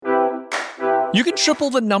You can triple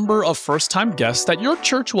the number of first-time guests that your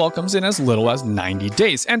church welcomes in as little as 90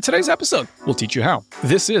 days. And today's episode will teach you how.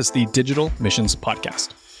 This is the Digital Missions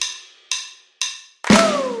Podcast.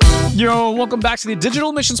 Yo, welcome back to the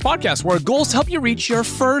Digital Missions Podcast, where our goal is to help you reach your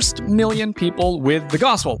first million people with the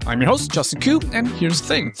gospel. I'm your host, Justin Koo, and here's the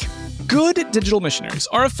thing. Good digital missionaries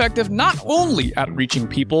are effective not only at reaching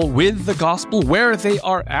people with the gospel where they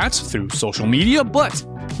are at through social media, but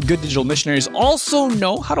good digital missionaries also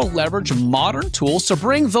know how to leverage modern tools to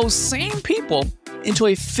bring those same people into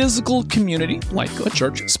a physical community like a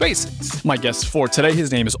church space. My guest for today,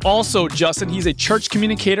 his name is also Justin. He's a church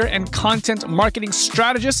communicator and content marketing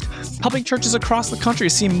strategist, helping churches across the country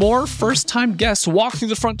see more first-time guests walk through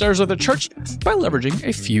the front doors of the church by leveraging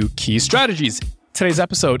a few key strategies. Today's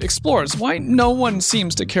episode explores why no one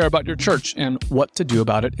seems to care about your church and what to do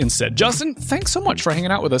about it instead. Justin, thanks so much for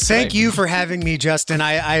hanging out with us today. Thank you for having me, Justin.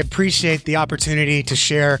 I appreciate the opportunity to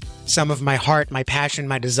share some of my heart, my passion,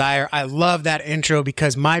 my desire. I love that intro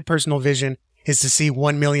because my personal vision is to see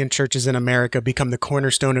 1 million churches in America become the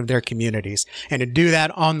cornerstone of their communities. And to do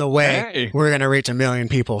that on the way, we're going to reach 1 million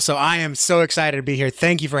people. So I am so excited to be here.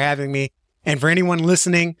 Thank you for having me. And for anyone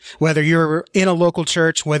listening, whether you're in a local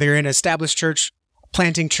church, whether you're in an established church,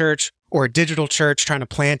 planting church, or a digital church trying to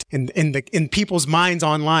plant in people's minds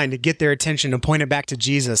online to get their attention and point it back to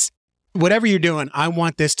Jesus. Whatever you're doing, I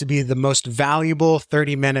want this to be the most valuable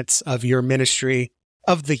 30 minutes of your ministry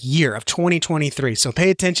of the year of 2023. So pay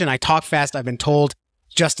attention. I talk fast. I've been told,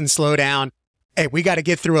 Justin, slow down. Hey, we got to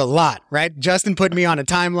get through a lot, right? Justin put me on a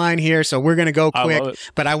timeline here, so we're going to go quick,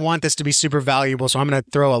 but I want this to be super valuable. So I'm going to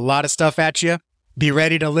throw a lot of stuff at you. Be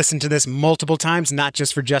ready to listen to this multiple times, not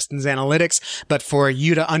just for Justin's analytics, but for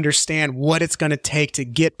you to understand what it's going to take to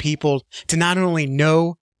get people to not only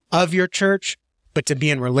know of your church, but to be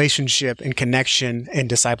in relationship and connection and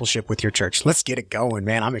discipleship with your church. Let's get it going,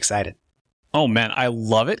 man. I'm excited. Oh man, I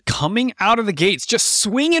love it. Coming out of the gates, just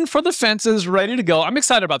swinging for the fences, ready to go. I'm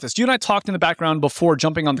excited about this. You and I talked in the background before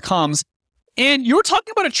jumping on the comms. And you were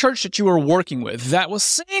talking about a church that you were working with that was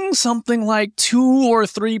seeing something like 2 or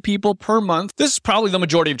 3 people per month. This is probably the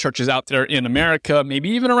majority of churches out there in America, maybe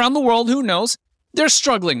even around the world, who knows? They're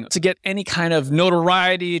struggling to get any kind of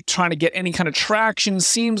notoriety, trying to get any kind of traction.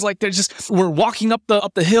 Seems like we're walking up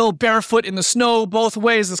the hill barefoot in the snow both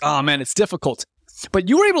ways. Oh man, it's difficult. But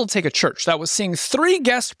you were able to take a church that was seeing 3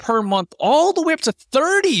 guests per month all the way up to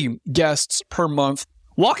 30 guests per month,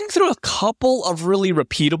 walking through a couple of really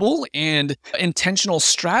repeatable and intentional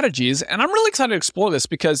strategies. And I'm really excited to explore this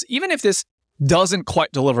because even if this doesn't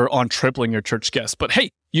quite deliver on tripling your church guests, but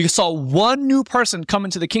hey, you saw 1 new person come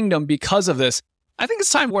into the kingdom because of this, I think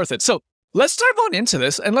it's time worth it. So let's dive on into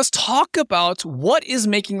this and let's talk about what is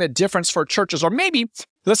making the difference for churches. Or maybe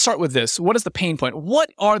let's start with this. What is the pain point?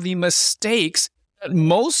 What are the mistakes that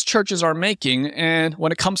most churches are making, and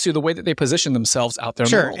when it comes to the way that they position themselves out there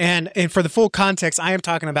in the world? Sure, and for the full context, I am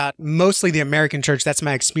talking about mostly the American church. That's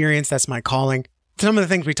my experience. That's my calling. Some of the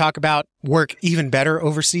things we talk about work even better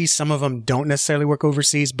overseas. Some of them don't necessarily work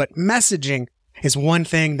overseas, but messaging is one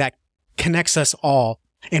thing that connects us all.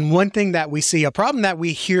 And one thing that we see, a problem that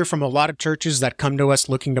we hear from a lot of churches that come to us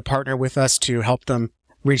looking to partner with us to help them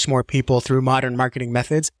reach more people through modern marketing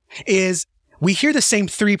methods, is we hear the same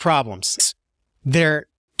 3 problems. They're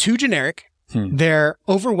too generic, they're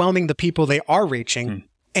overwhelming the people they are reaching,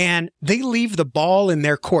 and they leave the ball in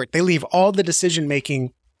their court. They leave all the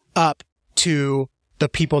decision-making up to the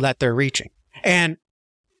people that they're reaching. And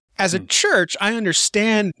as a church, I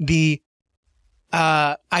understand the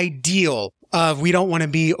ideal of we don't want to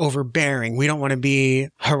be overbearing, we don't want to be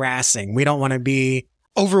harassing, we don't want to be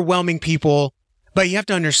overwhelming people, but you have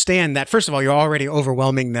to understand that, first of all, you're already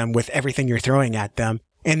overwhelming them with everything you're throwing at them.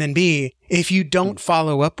 And then B, if you don't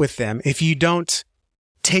follow up with them, if you don't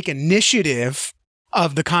take initiative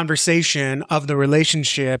of the conversation, of the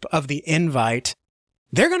relationship, of the invite,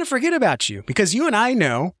 they're going to forget about you. Because you and I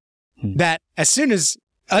know that as soon as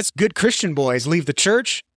us good Christian boys leave the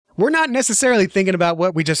church, we're not necessarily thinking about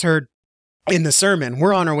what we just heard in the sermon.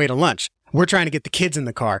 We're on our way to lunch. We're trying to get the kids in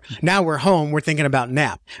the car. Now we're home. We're thinking about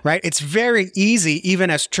nap, right? It's very easy,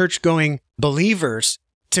 even as church-going believers,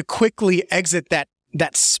 to quickly exit that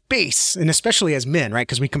space, and especially as men, right?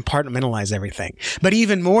 Because we compartmentalize everything. But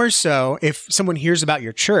even more so, if someone hears about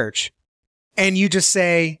your church and you just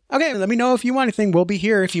say, okay, let me know if you want anything. We'll be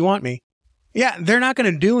here if you want me. Yeah, they're not going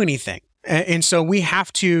to do anything. And so we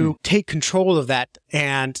have to take control of that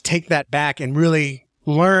and take that back and really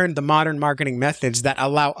learn the modern marketing methods that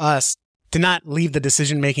allow us to not leave the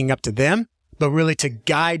decision-making up to them, but really to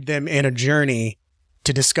guide them in a journey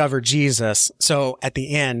to discover Jesus. So at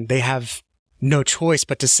the end, they have no choice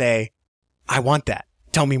but to say, I want that.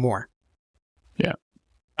 Tell me more. Yeah.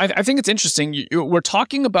 I think it's interesting. We're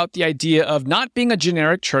talking about the idea of not being a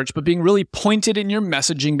generic church, but being really pointed in your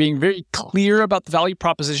messaging, being very clear about the value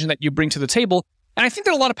proposition that you bring to the table. And I think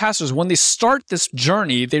that a lot of pastors, when they start this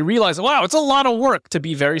journey, they realize, wow, it's a lot of work to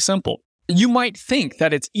be very simple. You might think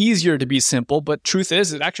that it's easier to be simple, but truth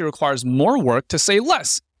is, it actually requires more work to say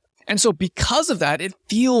less. And so because of that, it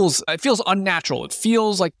feels unnatural. It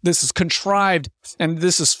feels like this is contrived and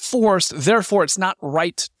this is forced. Therefore, it's not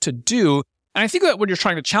right to do. And I think that what you're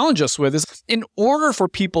trying to challenge us with is, in order for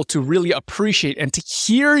people to really appreciate and to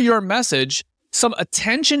hear your message, some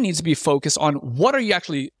attention needs to be focused on what are you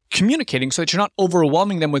actually communicating so that you're not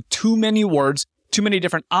overwhelming them with too many words, too many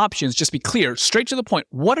different options. Just be clear, straight to the point.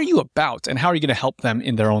 What are you about and how are you going to help them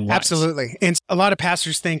in their own lives? Absolutely. And a lot of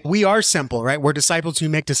pastors think we are simple, right? We're disciples who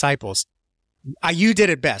make disciples. You did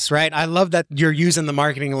it best, right? I love that you're using the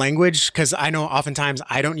marketing language because I know oftentimes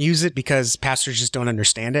I don't use it because pastors just don't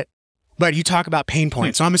understand it. But you talk about pain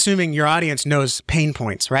points. So I'm assuming your audience knows pain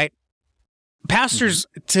points, right? Pastors,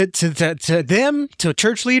 to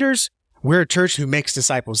church leaders, we're a church who makes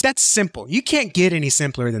disciples. That's simple. You can't get any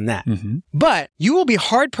simpler than that. But you will be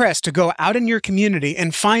hard pressed to go out in your community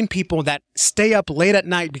and find people that stay up late at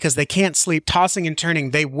night because they can't sleep, tossing and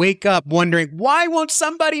turning. They wake up wondering, why won't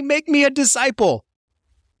somebody make me a disciple?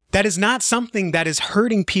 That is not something that is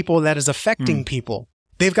hurting people, that is affecting people.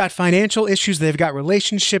 They've got financial issues. They've got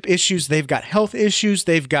relationship issues. They've got health issues.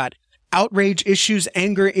 They've got outrage issues,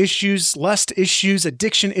 anger issues, lust issues,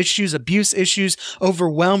 addiction issues, abuse issues,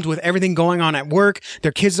 overwhelmed with everything going on at work.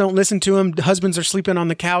 Their kids don't listen to them. Husbands are sleeping on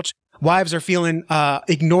the couch. Wives are feeling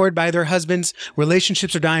ignored by their husbands.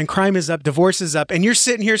 Relationships are dying. Crime is up. Divorce is up. And you're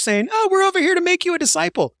sitting here saying, oh, we're over here to make you a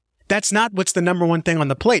disciple. That's not what's the number one thing on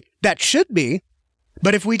the plate. That should be.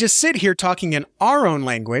 But if we just sit here talking in our own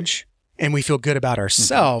language and we feel good about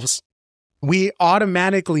ourselves, we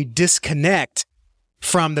automatically disconnect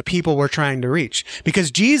from the people we're trying to reach.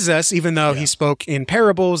 Because Jesus, even though he spoke in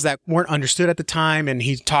parables that weren't understood at the time, and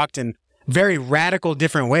he talked in very radical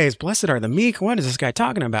different ways, blessed are the meek. What is this guy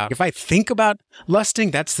talking about? If I think about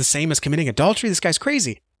lusting, that's the same as committing adultery. This guy's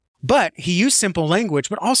crazy. But he used simple language,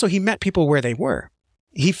 but also he met people where they were.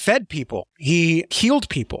 He fed people. He healed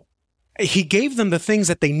people. He gave them the things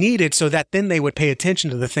that they needed so that then they would pay attention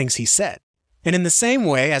to the things he said. And in the same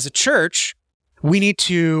way, as a church, we need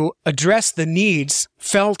to address the needs,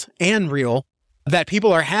 felt and real, that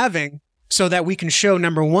people are having so that we can show,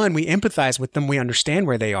 number one, we empathize with them, we understand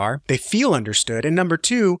where they are, they feel understood. And number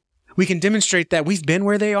two, we can demonstrate that we've been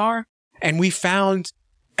where they are and we found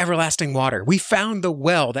everlasting water. We found the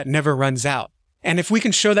well that never runs out. And if we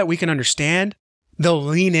can show that we can understand, they'll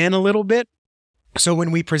lean in a little bit. So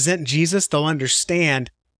when we present Jesus, they'll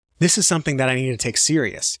understand this is something that I need to take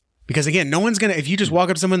serious. Because again, no one's going to, if you just walk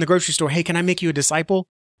up to someone in the grocery store, hey, can I make you a disciple?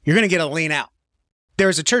 You're going to get a lean out.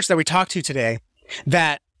 There's a church that we talked to today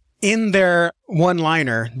that in their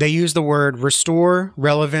one-liner, they use the word restore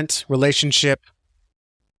relevant relationship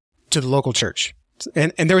to the local church.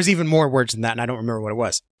 And there was even more words than that, and I don't remember what it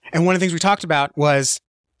was. And one of the things we talked about was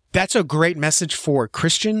that's a great message for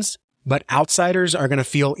Christians, but outsiders are going to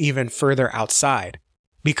feel even further outside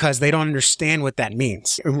because they don't understand what that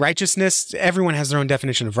means. In righteousness, everyone has their own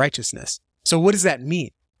definition of righteousness. So what does that mean?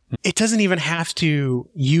 It doesn't even have to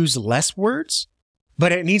use less words,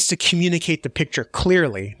 but it needs to communicate the picture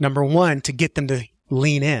clearly. Number one, to get them to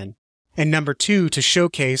lean in. And number two, to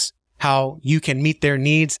showcase how you can meet their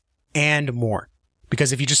needs and more.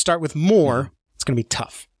 Because if you just start with more, it's going to be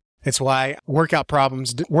tough. It's why workout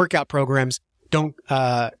programs don't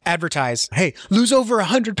advertise, hey, lose over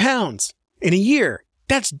 100 pounds in a year.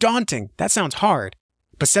 That's daunting. That sounds hard.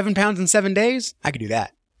 But 7 pounds in 7 days, I could do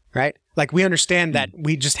that, right? Like we understand that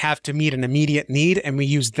we just have to meet an immediate need, and we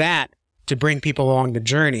use that to bring people along the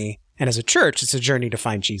journey. And as a church, it's a journey to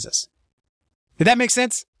find Jesus. Did that make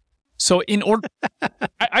sense? So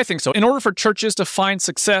I think so. In order for churches to find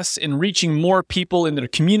success in reaching more people in their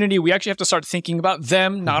community, we actually have to start thinking about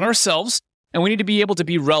them, not ourselves. And we need to be able to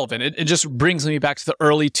be relevant. It just brings me back to the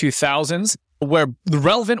early 2000s where the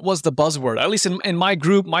relevant was the buzzword. At least in my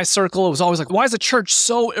group, my circle, it was always like, why is the church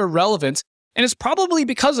so irrelevant? And it's probably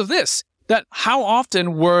because of this, that how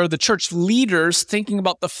often were the church leaders thinking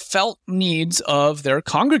about the felt needs of their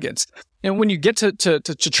congregants? And when you get to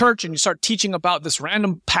church and you start teaching about this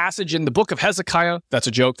random passage in the book of Hezekiah, that's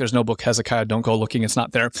a joke. There's no book Hezekiah. Don't go looking. It's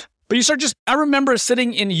not there. But you start I remember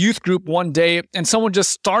sitting in a youth group one day and someone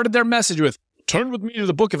just started their message with, turn with me to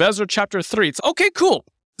the book of Ezra chapter 3. It's okay, cool.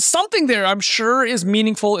 Something there I'm sure is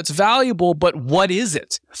meaningful. It's valuable, but what is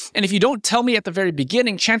it? And if you don't tell me at the very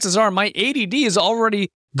beginning, chances are my ADD is already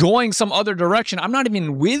going some other direction. I'm not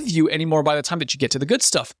even with you anymore by the time that you get to the good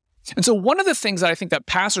stuff. And so one of the things that I think that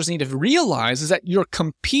pastors need to realize is that you're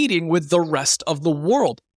competing with the rest of the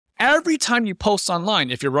world. Every time you post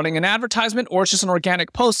online, if you're running an advertisement or it's just an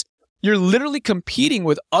organic post, you're literally competing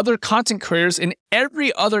with other content creators in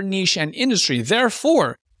every other niche and industry.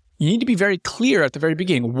 Therefore, you need to be very clear at the very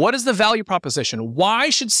beginning. What is the value proposition?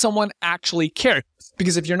 Why should someone actually care?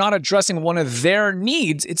 Because if you're not addressing one of their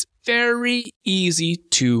needs, it's very easy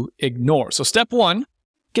to ignore. So step one,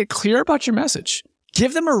 get clear about your message.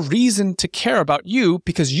 Give them a reason to care about you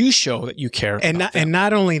because you show that you care about them. And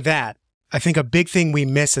not only that, I think a big thing we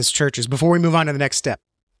miss as churches, before we move on to the next step,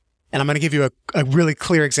 and I'm going to give you a really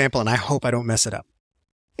clear example, and I hope I don't mess it up,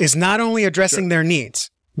 is not only addressing their needs,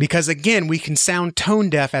 because again, we can sound tone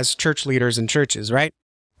deaf as church leaders in churches, right?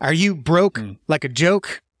 Are you broke like a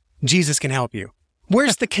joke? Jesus can help you.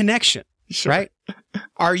 Where's the connection, right?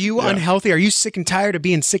 Are you unhealthy? Are you sick and tired of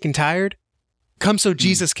being sick and tired? Come so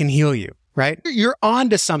Jesus can heal you, right? You're on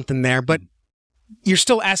to something there, but you're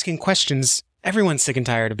still asking questions. Everyone's sick and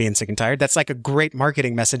tired of being sick and tired. That's like a great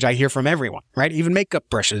marketing message I hear from everyone, right? Even makeup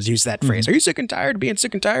brushes use that phrase. Are you sick and tired of being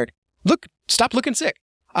sick and tired? Look, stop looking sick.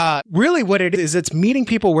 Really what it is, it's meeting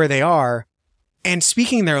people where they are and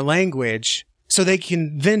speaking their language so they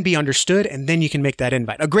can then be understood, and then you can make that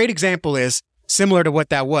invite. A great example is similar to what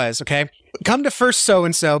that was, okay? Come to First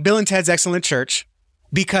So-and-so, Bill and Ted's Excellent Church,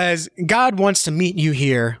 because God wants to meet you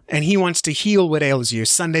here and he wants to heal what ails you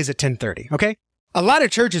Sundays at 10:30, okay? A lot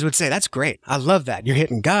of churches would say, that's great. I love that. You're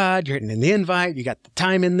hitting God, you're hitting in the invite, you got the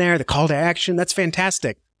time in there, the call to action. That's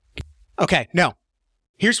fantastic. Okay, no.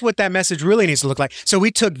 Here's what that message really needs to look like. So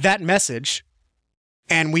we took that message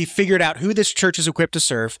and we figured out who this church is equipped to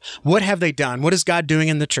serve. What have they done? What is God doing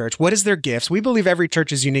in the church? What is their gifts? We believe every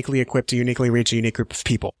church is uniquely equipped to uniquely reach a unique group of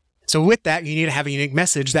people. So with that, you need to have a unique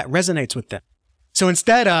message that resonates with them. So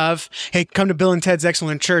instead of, hey, come to Bill and Ted's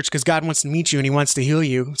Excellent Church because God wants to meet you and he wants to heal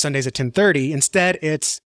you Sundays at 10:30, instead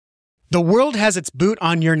it's, the world has its boot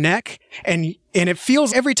on your neck, and it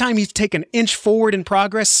feels every time you take an inch forward in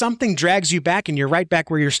progress, something drags you back and you're right back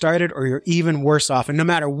where you started, or you're even worse off. And no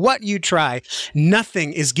matter what you try,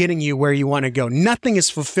 nothing is getting you where you want to go. Nothing is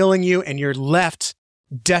fulfilling you, and you're left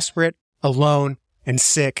desperate, alone, and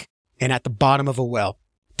sick, and at the bottom of a well.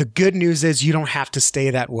 The good news is you don't have to stay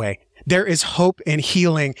that way. There is hope and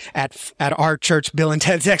healing at our church, Bill and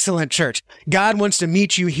Ted's Excellent Church. God wants to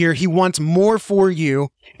meet you here. He wants more for you,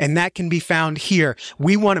 and that can be found here.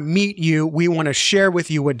 We want to meet you. We want to share with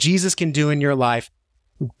you what Jesus can do in your life.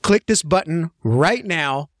 Click this button right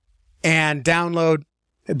now and download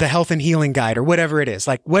the health and healing guide or whatever it is,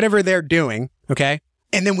 like whatever they're doing, okay?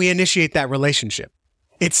 And then we initiate that relationship.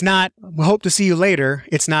 It's not, we hope to see you later.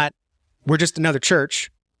 It's not, we're just another church.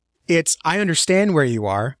 It's, I understand where you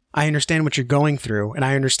are. I understand what you're going through, and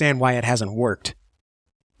I understand why it hasn't worked.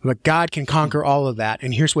 But God can conquer all of that,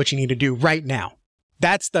 and here's what you need to do right now.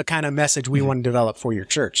 That's the kind of message we want to develop for your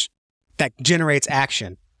church that generates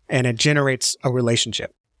action, and it generates a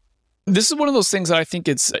relationship. This is one of those things that I think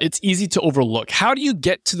it's easy to overlook. How do you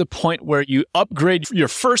get to the point where you upgrade your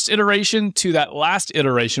first iteration to that last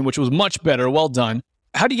iteration, which was much better, well done?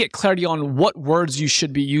 How do you get clarity on what words you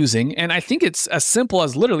should be using? And I think it's as simple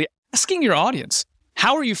as literally asking your audience.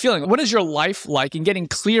 How are you feeling? What is your life like? And getting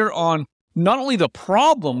clear on not only the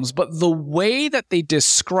problems, but the way that they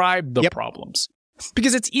describe the problems.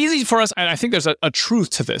 Because it's easy for us, and I think there's a truth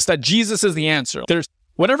to this, that Jesus is the answer. There's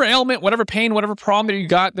whatever ailment, whatever pain, whatever problem that you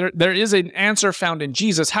got, there is an answer found in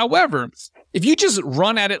Jesus. However, if you just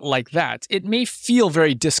run at it like that, it may feel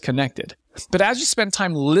very disconnected. But as you spend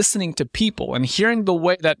time listening to people and hearing the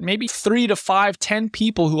way that maybe 3 to 5, 10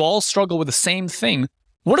 people who all struggle with the same thing,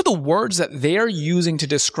 what are the words that they're using to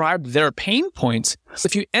describe their pain points?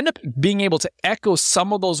 If you end up being able to echo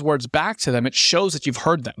some of those words back to them, it shows that you've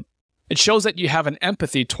heard them. It shows that you have an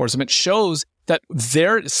empathy towards them. It shows that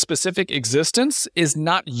their specific existence is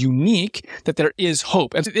not unique, that there is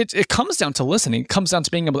hope. And it comes down to listening. It comes down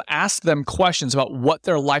to being able to ask them questions about what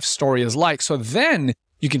their life story is like. So then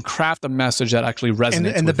you can craft a message that actually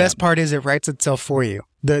resonates and the best part is it writes itself for you.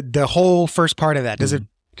 The whole first part of that. Does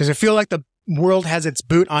it feel like the world has its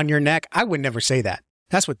boot on your neck? I would never say that.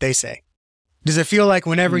 That's what they say. Does it feel like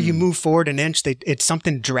whenever you move forward an inch, it's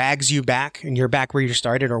something drags you back and you're back where you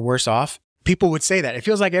started or worse off? People would say that. It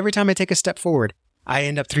feels like every time I take a step forward, I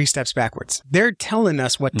end up 3 steps backwards. They're telling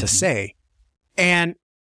us what to say. And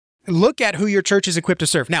look at who your church is equipped to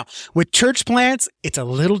serve. Now, with church plants, it's a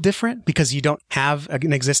little different because you don't have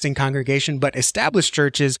an existing congregation, but established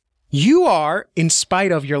churches, you are, in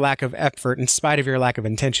spite of your lack of effort, in spite of your lack of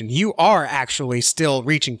intention, you are actually still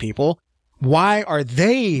reaching people. Why are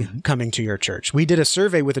they coming to your church? We did a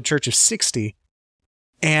survey with a church of 60,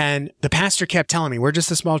 And the pastor kept telling me, we're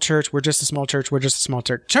just a small church. We're just a small church. We're just a small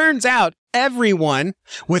church. Turns out everyone,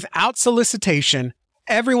 without solicitation,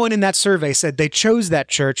 everyone in that survey said they chose that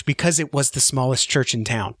church because it was the smallest church in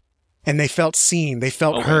town. And they felt seen. They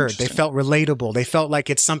felt heard. They felt relatable. They felt like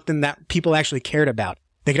it's something that people actually cared about.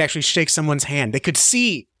 They could actually shake someone's hand. They could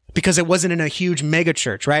see, because it wasn't in a huge mega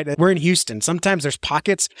church, right? We're in Houston. Sometimes there's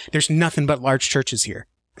pockets. There's nothing but large churches here.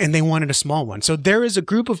 And they wanted a small one. So there is a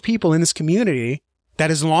group of people in this community that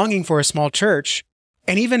is longing for a small church.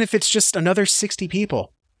 And even if it's just another 60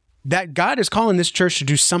 people, that God is calling this church to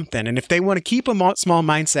do something. And if they want to keep a small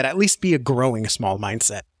mindset, at least be a growing small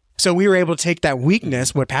mindset. So we were able to take that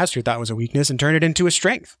weakness, what Pastor thought was a weakness, and turn it into a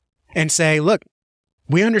strength and say, look,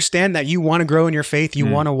 we understand that you want to grow in your faith. You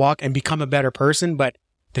want to walk and become a better person. But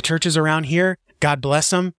the churches around here, God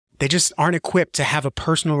bless them, they just aren't equipped to have a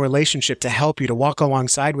personal relationship to help you, to walk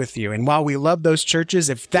alongside with you. And while we love those churches,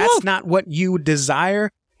 if that's not what you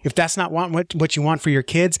desire, if that's not what you want for your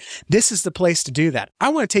kids, this is the place to do that. I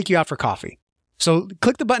want to take you out for coffee. So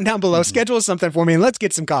click the button down below, schedule something for me, and let's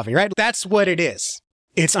get some coffee, right? That's what it is.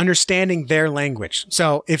 It's understanding their language.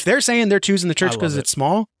 So if they're saying they're choosing the church because it's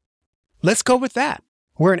small, let's go with that.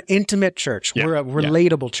 We're an intimate church. Yeah, we're a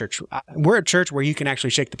relatable church. We're a church where you can actually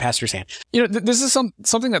shake the pastor's hand. You know, this is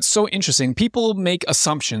something that's so interesting. People make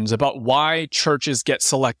assumptions about why churches get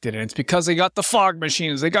selected. And it's because they got the fog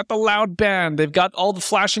machines, they got the loud band, they've got all the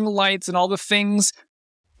flashing lights and all the things.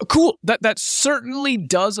 Cool. That certainly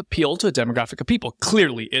does appeal to a demographic of people.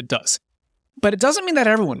 Clearly it does. But it doesn't mean that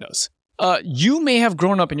everyone does. You may have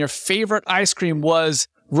grown up and your favorite ice cream was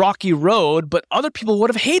Rocky Road, but other people would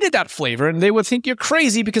have hated that flavor and they would think you're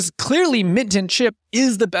crazy because clearly mint and chip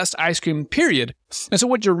is the best ice cream, period. And so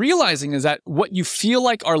what you're realizing is that what you feel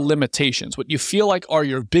like are limitations, what you feel like are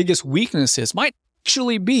your biggest weaknesses might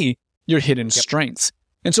actually be your hidden strengths.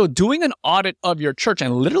 And so doing an audit of your church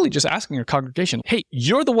and literally just asking your congregation, hey,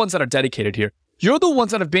 you're the ones that are dedicated here. You're the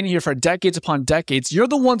ones that have been here for decades upon decades. You're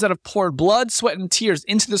the ones that have poured blood, sweat, and tears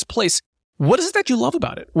into this place. What is it that you love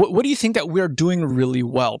about it? What do you think that we're doing really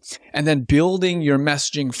well? And then building your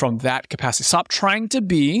messaging from that capacity. Stop trying to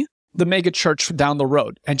be the mega church down the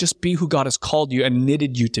road and just be who God has called you and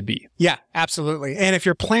knitted you to be. Yeah, absolutely. And if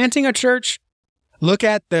you're planting a church,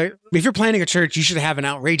 if you're planting a church, you should have an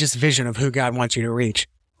outrageous vision of who God wants you to reach.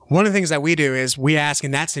 One of the things that we do is we ask in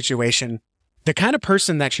that situation, the kind of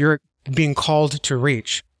person that you're being called to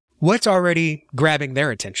reach, what's already grabbing their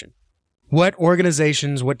attention? What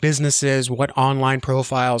organizations, what businesses, what online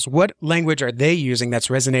profiles, what language are they using that's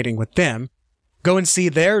resonating with them? Go and see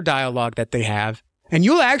their dialogue that they have, and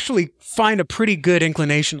you'll actually find a pretty good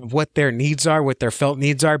inclination of what their needs are, what their felt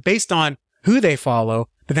needs are, based on who they follow,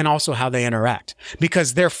 but then also how they interact.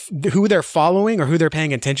 Because who they're following or who they're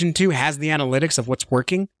paying attention to has the analytics of what's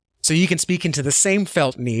working. So you can speak into the same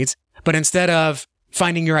felt needs, but instead of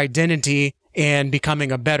finding your identity and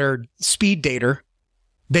becoming a better speed dater,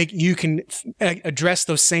 you can address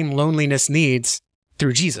those same loneliness needs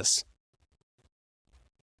through Jesus.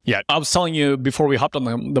 Yeah, I was telling you before we hopped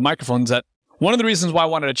on the microphones that one of the reasons why I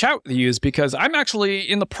wanted to chat with you is because I'm actually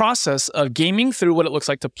in the process of gaming through what it looks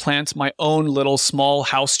like to plant my own little small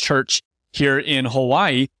house church here in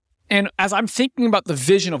Hawaii. And as I'm thinking about the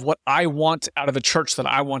vision of what I want out of the church that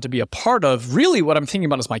I want to be a part of, really what I'm thinking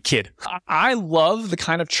about is my kid. I love the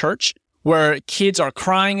kind of church where kids are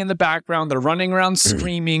crying in the background, they're running around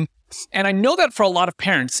screaming. And I know that for a lot of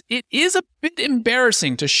parents, it is a bit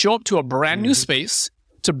embarrassing to show up to a brand new space,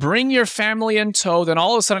 to bring your family in tow, then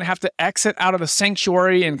all of a sudden have to exit out of the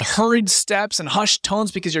sanctuary in hurried steps and hushed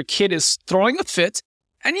tones because your kid is throwing a fit.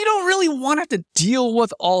 And you don't really want to have to deal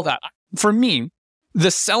with all that. For me,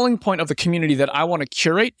 the selling point of the community that I want to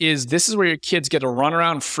curate is this is where your kids get to run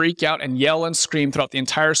around, freak out, and yell and scream throughout the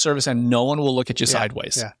entire service, and no one will look at you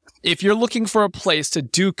sideways. Yeah. If you're looking for a place to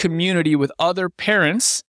do community with other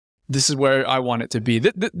parents, this is where I want it to be.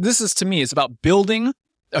 This is, to me, it's about building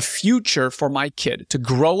a future for my kid to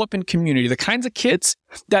grow up in community. The kinds of kids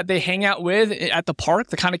that they hang out with at the park,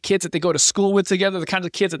 the kind of kids that they go to school with together, the kinds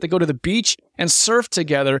of kids that they go to the beach and surf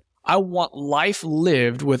together. I want life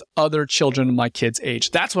lived with other children my kids'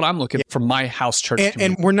 age. That's what I'm looking for my house church community.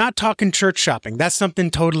 And we're not talking church shopping. That's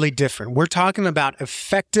something totally different. We're talking about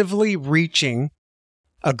effectively reaching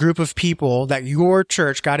a group of people that your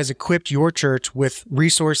church, God has equipped your church with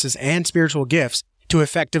resources and spiritual gifts to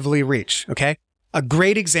effectively reach, okay? A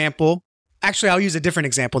great example, actually, I'll use a different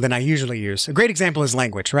example than I usually use. A great example is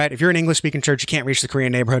language, right? If you're an English-speaking church, you can't reach the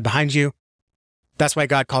Korean neighborhood behind you. That's why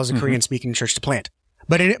God calls a Korean-speaking church to plant.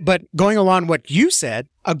 But going along what you said,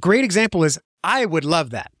 a great example is I would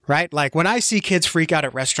love that, right? Like when I see kids freak out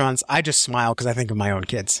at restaurants, I just smile because I think of my own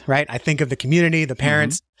kids, right? I think of the community, the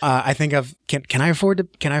parents. I think of, can I afford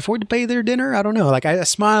to pay their dinner? I don't know. Like I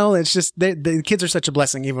smile. It's just, the kids are such a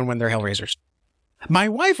blessing even when they're hellraisers. My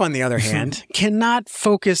wife, on the other hand, cannot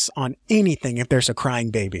focus on anything if there's a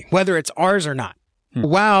crying baby, whether it's ours or not.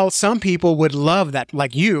 While some people would love that,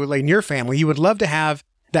 like you, like in your family, you would love to have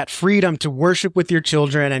that freedom to worship with your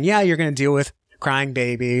children. And yeah, you're going to deal with crying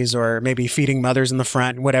babies or maybe feeding mothers in the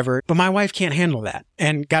front, whatever. But my wife can't handle that.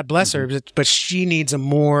 And God bless her, but she needs a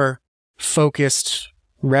more focused,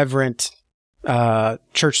 reverent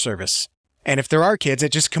church service. And if there are kids,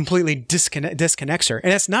 it just completely disconnects her.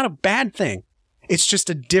 And that's not a bad thing. It's just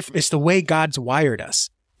it's the way God's wired us.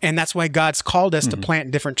 And that's why God's called us to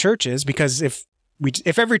plant different churches, because if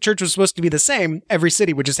every church was supposed to be the same, every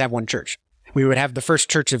city would just have one church. We would have the first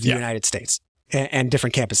church of the United States and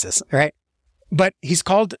different campuses, right? But he's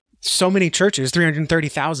called so many churches,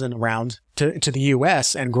 330,000 around to the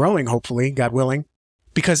U.S. and growing, hopefully, God willing,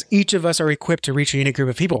 because each of us are equipped to reach a unique group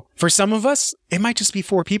of people. For some of us, it might just be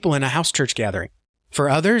 4 people in a house church gathering. For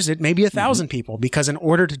others, it may be 1,000 people, because in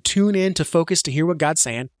order to tune in, to focus, to hear what God's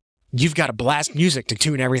saying, you've got to blast music to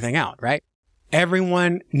tune everything out, right?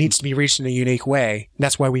 Everyone needs to be reached in a unique way.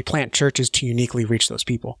 That's why we plant churches, to uniquely reach those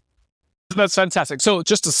people. That's fantastic. So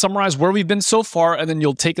just to summarize where we've been so far, and then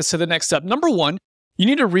you'll take us to the next step. Number 1, you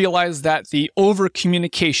need to realize that the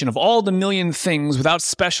over-communication of all the million things without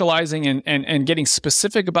specializing and getting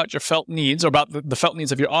specific about your felt needs, or about the felt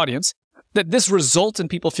needs of your audience, that this results in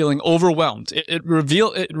people feeling overwhelmed. It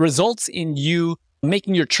results in you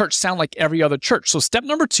making your church sound like every other church. So step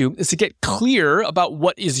number 2 is to get clear about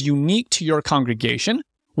what is unique to your congregation.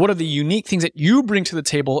 What are the unique things that you bring to the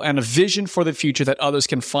table, and a vision for the future that others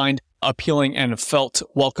can find appealing and felt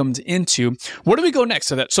welcomed into? Where do we go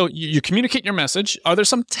next? So you communicate your message. Are there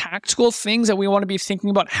some tactical things that we want to be thinking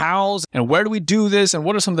about? How's and where do we do this? And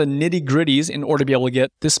what are some of the nitty gritties in order to be able to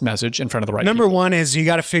get this message in front of the right Number people? 1 is you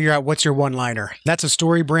got to figure out what's your one-liner. That's a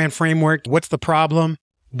story brand framework. What's the problem?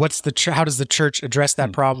 How does the church address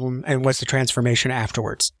that problem? And what's the transformation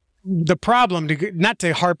afterwards? The problem, not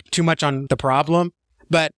to harp too much on the problem,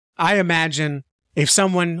 but I imagine if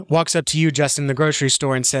someone walks up to you, Justin, in the grocery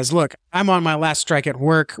store and says, look, I'm on my last strike at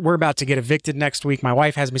work. We're about to get evicted next week. My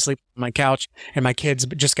wife has me sleep on my couch and my kids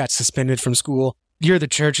just got suspended from school. You're the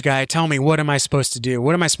church guy. Tell me, what am I supposed to do?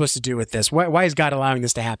 What am I supposed to do with this? Why is God allowing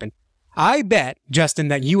this to happen? I bet, Justin,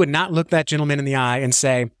 that you would not look that gentleman in the eye and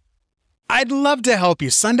say, I'd love to help you.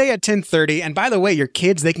 Sunday at 10:30. And by the way, your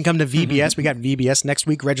kids, they can come to VBS. We got VBS next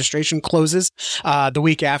week. Registration closes the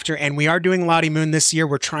week after. And we are doing Lottie Moon this year.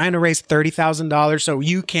 We're trying to raise $30,000. So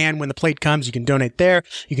you can, when the plate comes, you can donate there.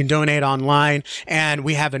 You can donate online. And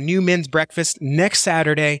we have a new men's breakfast next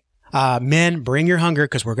Saturday. Men, bring your hunger,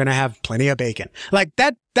 because we're going to have plenty of bacon. Like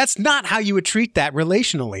that's not how you would treat that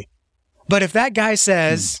relationally. But if that guy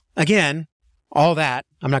says, again, all that,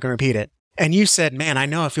 I'm not going to repeat it. And you said, man, I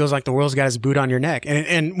know it feels like the world's got his boot on your neck.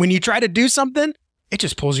 And when you try to do something, it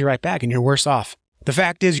just pulls you right back and you're worse off. The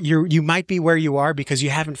fact is, you might be where you are because you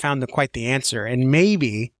haven't found quite the answer. And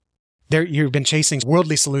maybe you've been chasing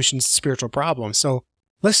worldly solutions to spiritual problems. So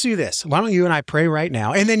let's do this. Why don't you and I pray right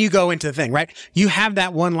now? And then you go into the thing, right? You have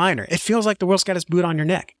that one-liner. It feels like the world's got its boot on your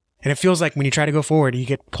neck. And it feels like when you try to go forward, you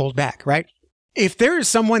get pulled back, right? If there is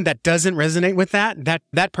someone that doesn't resonate with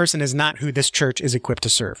that person is not who this church is equipped to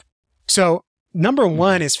serve. So number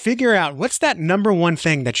 1 is figure out what's that number 1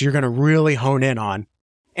 thing that you're going to really hone in on.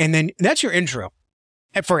 And then that's your intro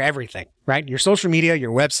for everything, right? Your social media,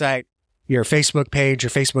 your website, your Facebook page, your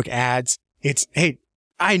Facebook ads. It's, hey,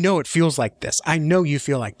 I know it feels like this. I know you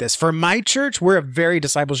feel like this. For my church, we're a very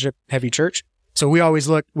discipleship heavy church. So we always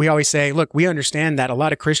say, look, we understand that a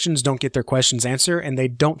lot of Christians don't get their questions answered and they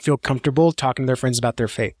don't feel comfortable talking to their friends about their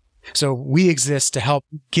faith. So we exist to help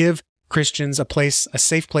give Christians a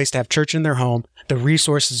safe place to have church in their home, the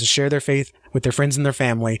resources to share their faith with their friends and their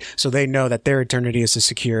family, so they know that their eternity is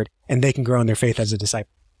secured and they can grow in their faith as a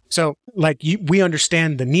disciple. So we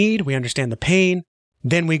understand the need, we understand the pain,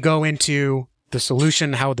 then we go into the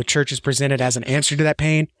solution, how the church is presented as an answer to that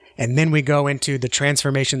pain, and then we go into the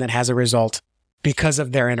transformation that has a result because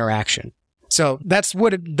of their interaction. So that's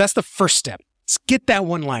the first step. Let's get that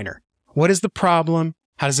one-liner. What is the problem?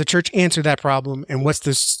 How does the church answer that problem? And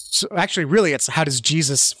it's how does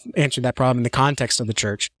Jesus answer that problem in the context of the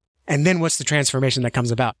church? And then what's the transformation that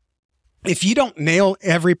comes about? If you don't nail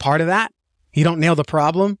every part of that, you don't nail the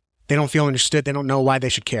problem, they don't feel understood. They don't know why they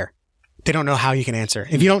should care. They don't know how you can answer.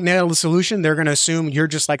 If you don't nail the solution, they're going to assume you're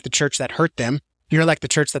just like the church that hurt them. You're like the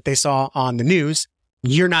church that they saw on the news.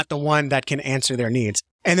 You're not the one that can answer their needs.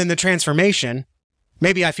 And then the transformation,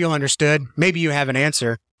 maybe I feel understood. Maybe you have an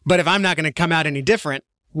answer. But if I'm not going to come out any different,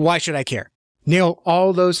 why should I care? Nail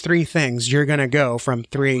all those 3 things, you're going to go from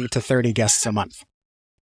 3 to 30 guests a month.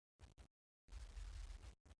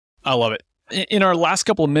 I love it. In our last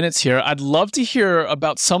couple of minutes here, I'd love to hear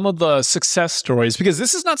about some of the success stories, because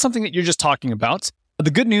this is not something that you're just talking about.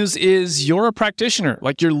 The good news is you're a practitioner.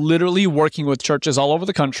 Like, you're literally working with churches all over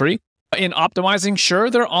the country in optimizing, sure,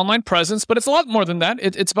 their online presence, but it's a lot more than that.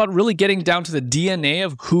 It's about really getting down to the DNA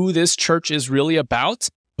of who this church is really about,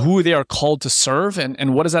 who they are called to serve,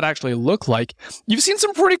 and what does that actually look like. You've seen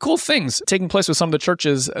some pretty cool things taking place with some of the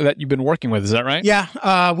churches that you've been working with. Is that right?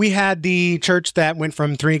 Yeah. We had the church that went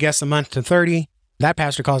from 3 guests a month to 30. That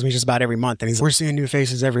pastor calls me just about every month, and he's, we're seeing new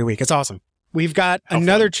faces every week. It's awesome. We've got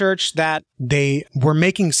another church that they were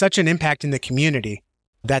making such an impact in the community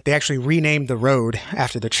that they actually renamed the road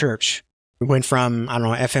after the church. We went from, I don't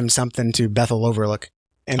know, FM something to Bethel Overlook.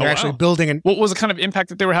 And they're actually building. What was the kind of impact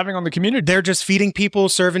that they were having on the community? They're just feeding people,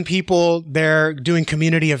 serving people. They're doing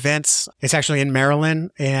community events. It's actually in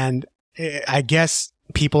Maryland. And I guess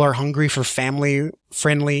people are hungry for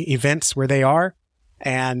family-friendly events where they are.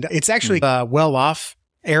 And it's actually a well-off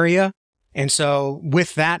area. And so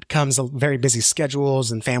with that comes a very busy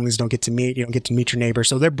schedules, and families don't get to meet. You don't get to meet your neighbors.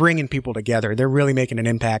 So they're bringing people together. They're really making an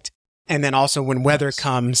impact. And then also when weather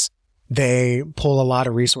comes, they pull a lot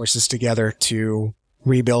of resources together to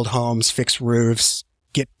rebuild homes, fix roofs,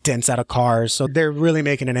 get dents out of cars. So they're really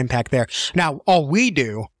making an impact there. Now, all we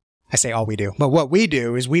do, I say all we do, but what we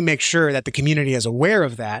do is we make sure that the community is aware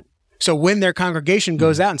of that. So when their congregation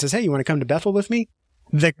goes out and says, hey, you want to come to Bethel with me?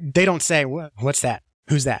 They don't say, what's that?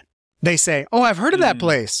 Who's that? They say, oh, I've heard of that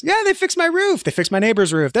place. Yeah, they fixed my roof. They fixed my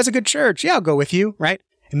neighbor's roof. That's a good church. Yeah, I'll go with you, right?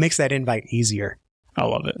 It makes that invite easier. I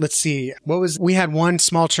love it. Let's see. We had one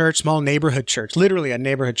small neighborhood church, literally a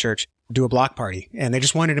neighborhood church, do a block party. And they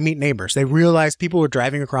just wanted to meet neighbors. They realized people were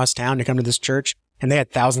driving across town to come to this church, and they had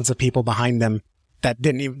thousands of people behind them that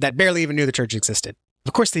barely even knew the church existed.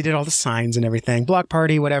 Of course, they did all the signs and everything, block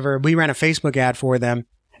party, whatever. We ran a Facebook ad for them,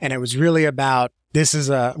 and it was really about,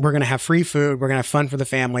 we're going to have free food. We're going to have fun for the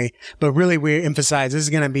family. But really, we emphasize this is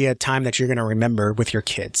going to be a time that you're going to remember with your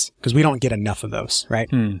kids, because we don't get enough of those,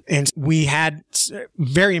 right? And we had,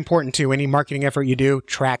 very important too, any marketing effort you do,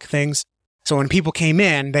 track things. So when people came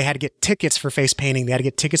in, they had to get tickets for face painting. They had to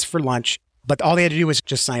get tickets for lunch. But all they had to do was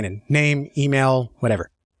just sign in, name, email, whatever.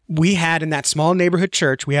 We had in that small neighborhood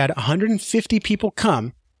church, we had 150 people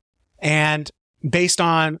come, and based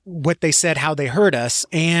on what they said, how they heard us,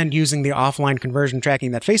 and using the offline conversion tracking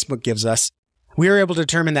that Facebook gives us, we were able to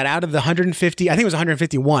determine that out of the 150, I think it was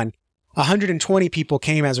 151, 120 people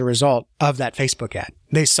came as a result of that Facebook ad.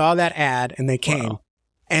 They saw that ad and they came. Wow.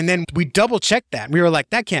 And then we double checked that. We were like,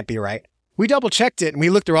 that can't be right. We double checked it and we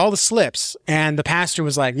looked through all the slips, and the pastor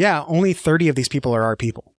was like, yeah, only 30 of these people are our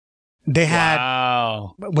people. They had,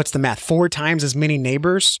 what's the math? 4 times as many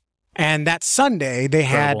neighbors. And that Sunday, they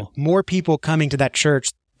had more people coming to that church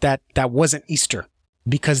that wasn't Easter,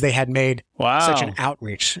 because they had made such an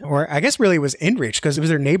outreach. Or I guess really it was inreach, because it was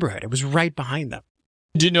their neighborhood. It was right behind them.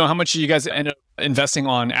 Do you know how much you guys ended up investing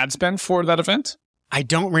on ad spend for that event? I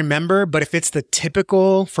don't remember, but if it's the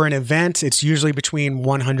typical for an event, it's usually between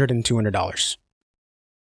 $100 and $200.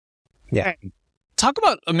 Yeah. Talk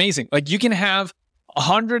about amazing. Like, you can have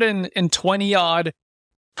 120 odd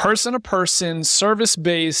person-to-person,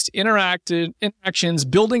 service-based, interactions,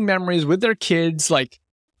 building memories with their kids. Like,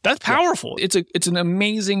 that's powerful. Yeah. It's an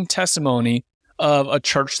amazing testimony of a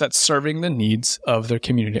church that's serving the needs of their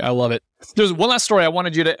community. I love it. There's one last story I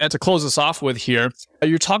wanted you to close us off with here.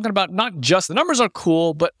 You're talking about not just the numbers are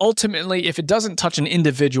cool, but ultimately, if it doesn't touch an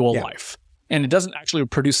individual life and it doesn't actually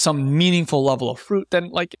produce some meaningful level of fruit, then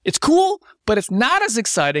like, it's cool, but it's not as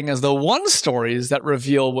exciting as the one stories that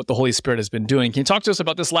reveal what the Holy Spirit has been doing. Can you talk to us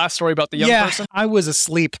about this last story about the young person? I was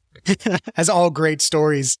asleep, as all great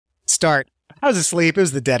stories start. I was asleep. It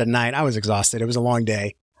was the dead of night. I was exhausted. It was a long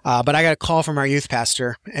day. But I got a call from our youth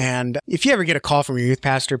pastor. And if you ever get a call from your youth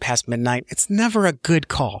pastor past midnight, it's never a good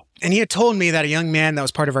call. And he had told me that a young man that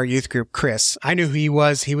was part of our youth group, Chris, I knew who he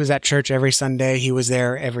was. He was at church every Sunday. He was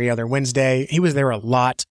there every other Wednesday. He was there a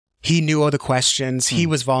lot. He knew all the questions. He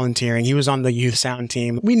was volunteering. He was on the youth sound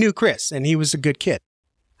team. We knew Chris, and he was a good kid.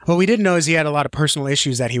 What we didn't know is he had a lot of personal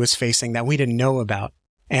issues that he was facing that we didn't know about.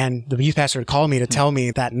 And the youth pastor had called me to tell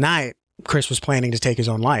me that night Chris was planning to take his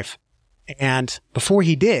own life. And before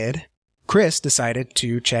he did, Chris decided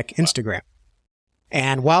to check Instagram.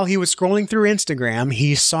 And while he was scrolling through Instagram,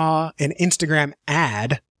 he saw an Instagram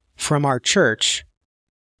ad from our church.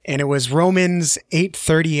 And it was Romans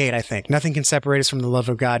 8:38, I think. Nothing can separate us from the love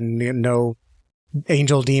of God, and no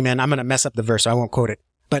angel, demon. I'm going to mess up the verse, so I won't quote it.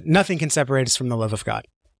 But nothing can separate us from the love of God.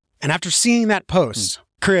 And after seeing that post,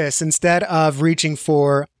 Chris, instead of reaching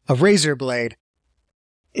for a razor blade,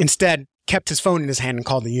 instead kept his phone in his hand and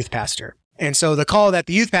called the youth pastor. And so the call that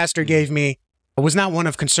the youth pastor gave me was not one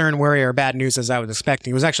of concern, worry, or bad news as I was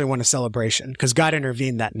expecting. It was actually one of celebration because God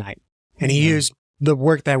intervened that night. And he used the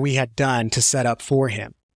work that we had done to set up for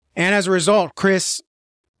him. And as a result, Chris,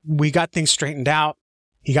 we got things straightened out.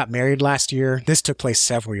 He got married last year. This took place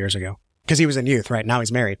several years ago because he was in youth, right? Now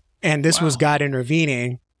he's married. And this was God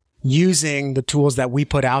intervening, using the tools that we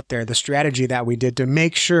put out there, the strategy that we did to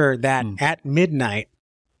make sure that at midnight,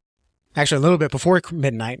 actually a little bit before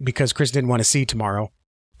midnight, because Chris didn't want to see tomorrow,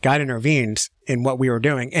 God intervened in what we were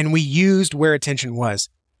doing. And we used where attention was.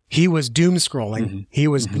 He was doom scrolling. He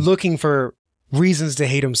was looking for reasons to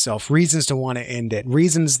hate himself, reasons to want to end it,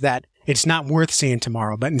 reasons that it's not worth seeing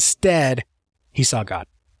tomorrow. But instead, he saw God.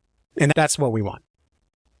 And that's what we want.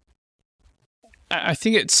 I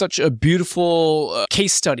think it's such a beautiful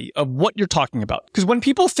case study of what you're talking about. Because when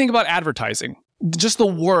people think about advertising, just the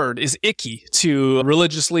word is icky to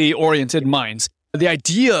religiously oriented minds. The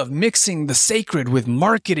idea of mixing the sacred with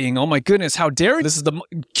marketing, oh my goodness, how dare you? This is the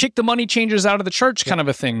kick the money changers out of the church kind of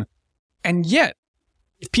a thing. And yet,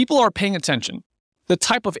 if people are paying attention, the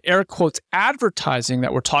type of air quotes advertising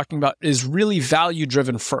that we're talking about is really value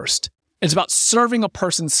driven first. It's about serving a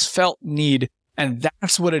person's felt need. And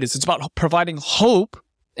that's what it is. It's about providing hope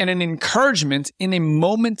and an encouragement in a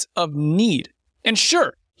moment of need. And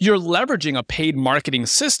sure, you're leveraging a paid marketing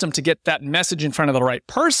system to get that message in front of the right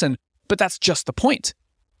person, but that's just the point.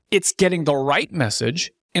 It's getting the right message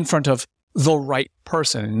in front of the right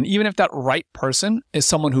person. And even if that right person is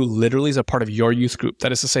someone who literally is a part of your youth group,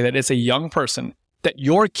 that is to say that it's a young person that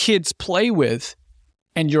your kids play with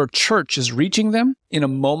and your church is reaching them in a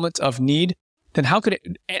moment of need, then how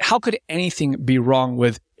could anything be wrong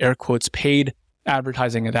with air quotes paid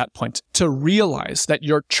advertising at that point? To realize that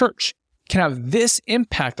your church can have this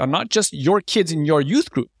impact on not just your kids in your youth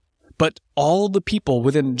group, but all the people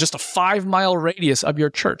within just a 5-mile radius of your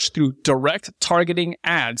church through direct targeting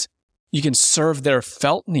ads. You can serve their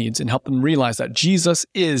felt needs and help them realize that Jesus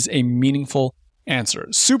is a meaningful answer.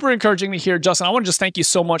 Super encouraging to hear, Justin. I want to just thank you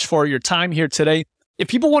so much for your time here today. If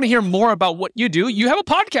people want to hear more about what you do, you have a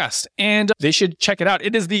podcast and they should check it out.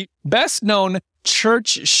 It is the best known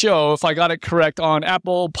church show, if I got it correct, on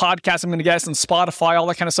Apple Podcasts, I'm going to guess, and Spotify, all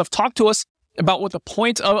that kind of stuff. Talk to us about what the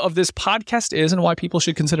point of this podcast is and why people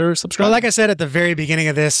should consider subscribing. Well, like I said at the very beginning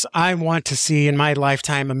of this, I want to see in my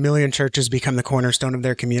lifetime 1 million churches become the cornerstone of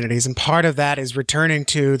their communities. And part of that is returning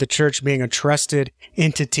to the church being a trusted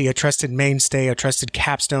entity, a trusted mainstay, a trusted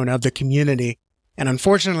capstone of the community. And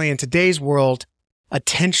unfortunately, in today's world,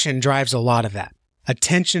 attention drives a lot of that.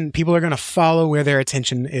 Attention, people are going to follow where their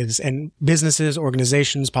attention is. And businesses,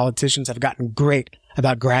 organizations, politicians have gotten great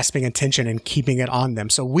about grasping attention and keeping it on them.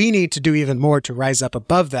 So we need to do even more to rise up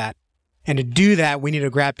above that. And to do that, we need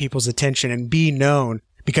to grab people's attention and be known.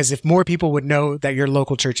 Because if more people would know that your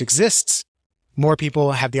local church exists, more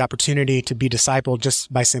people have the opportunity to be discipled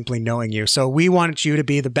just by simply knowing you. So we want you to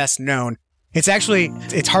be the best known. It's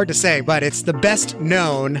hard to say, but it's the best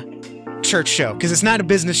known church show, because it's not a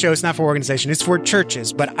business show. It's not for organization. It's for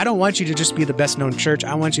churches. But I don't want you to just be the best known church.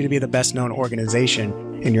 I want you to be the best known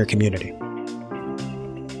organization in your community.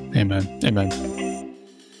 Amen. Amen.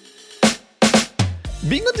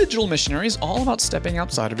 Being a digital missionary is all about stepping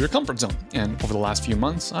outside of your comfort zone, and over the last few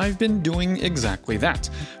months, I've been doing exactly that.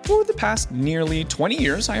 For the past nearly 20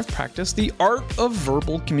 years, I have practiced the art of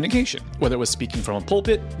verbal communication. Whether it was speaking from a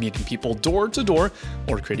pulpit, meeting people door to door,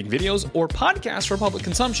 or creating videos or podcasts for public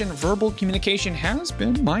consumption, verbal communication has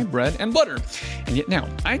been my bread and butter. And yet now,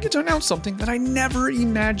 I get to announce something that I never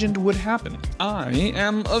imagined would happen. I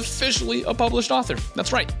am officially a published author.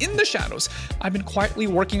 That's right, in the shadows, I've been quietly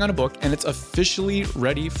working on a book, and it's officially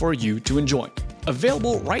ready for you to enjoy.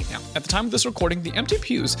 Available right now. At the time of this recording, the Empty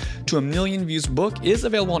Pews to 1 Million Views book is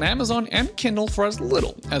available on Amazon and Kindle for as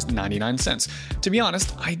little as 99 cents. To be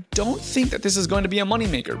honest, I don't think that this is going to be a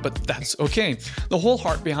moneymaker, but that's okay. The whole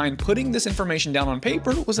heart behind putting this information down on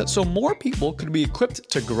paper was that so more people could be equipped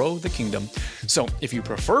to grow the kingdom. So if you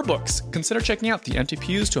prefer books, consider checking out the Empty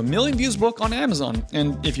Pews to 1 Million Views book on Amazon.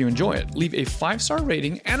 And if you enjoy it, leave a 5-star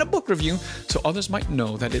rating and a book review so others might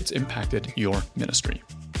know that it's impacted your ministry.